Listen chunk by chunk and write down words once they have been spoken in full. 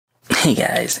Hey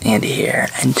guys, Andy here,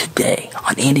 and today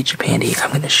on Andy Japandy, I'm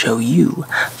going to show you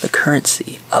the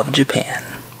currency of Japan.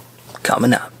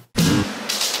 Coming up.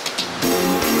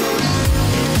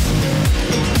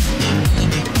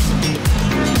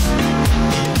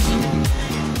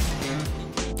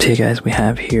 So you guys, we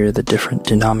have here the different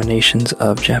denominations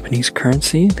of Japanese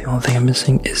currency. The only thing I'm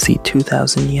missing is the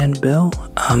 2,000 yen bill.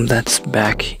 That's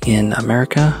back in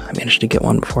America. I managed to get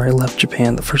one before I left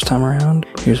Japan the first time around.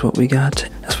 Here's what we got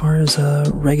as far as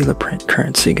regular print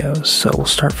currency goes. So we'll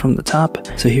start from the top.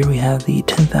 So here we have the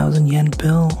 10,000 yen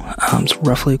bill. It's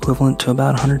roughly equivalent to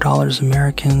about $100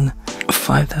 American.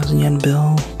 5,000 yen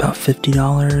bill, about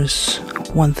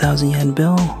 $50. 1,000 yen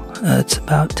bill. It's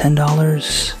about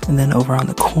 $10. And then over on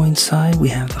the coin side, we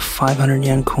have the 500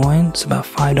 yen coin. It's about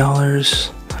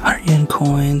 $5. 100 yen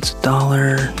coins,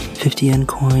 dollar, 50 yen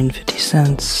coin, 50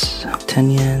 cents,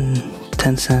 10 yen,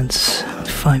 10 cents,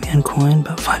 5 yen coin,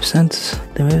 about 5 cents.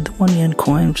 Then we have the 1 yen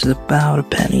coin, which is about a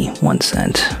penny, 1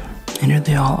 cent. And here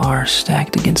they all are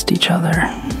stacked against each other.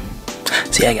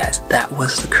 So yeah guys, that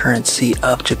was the currency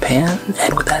of Japan.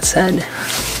 And with that said,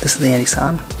 this is the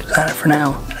Andy-san. Signing for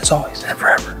now, and as always, and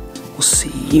forever. We'll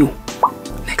see you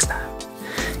next time.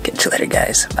 Catch you later,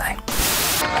 guys. Bye.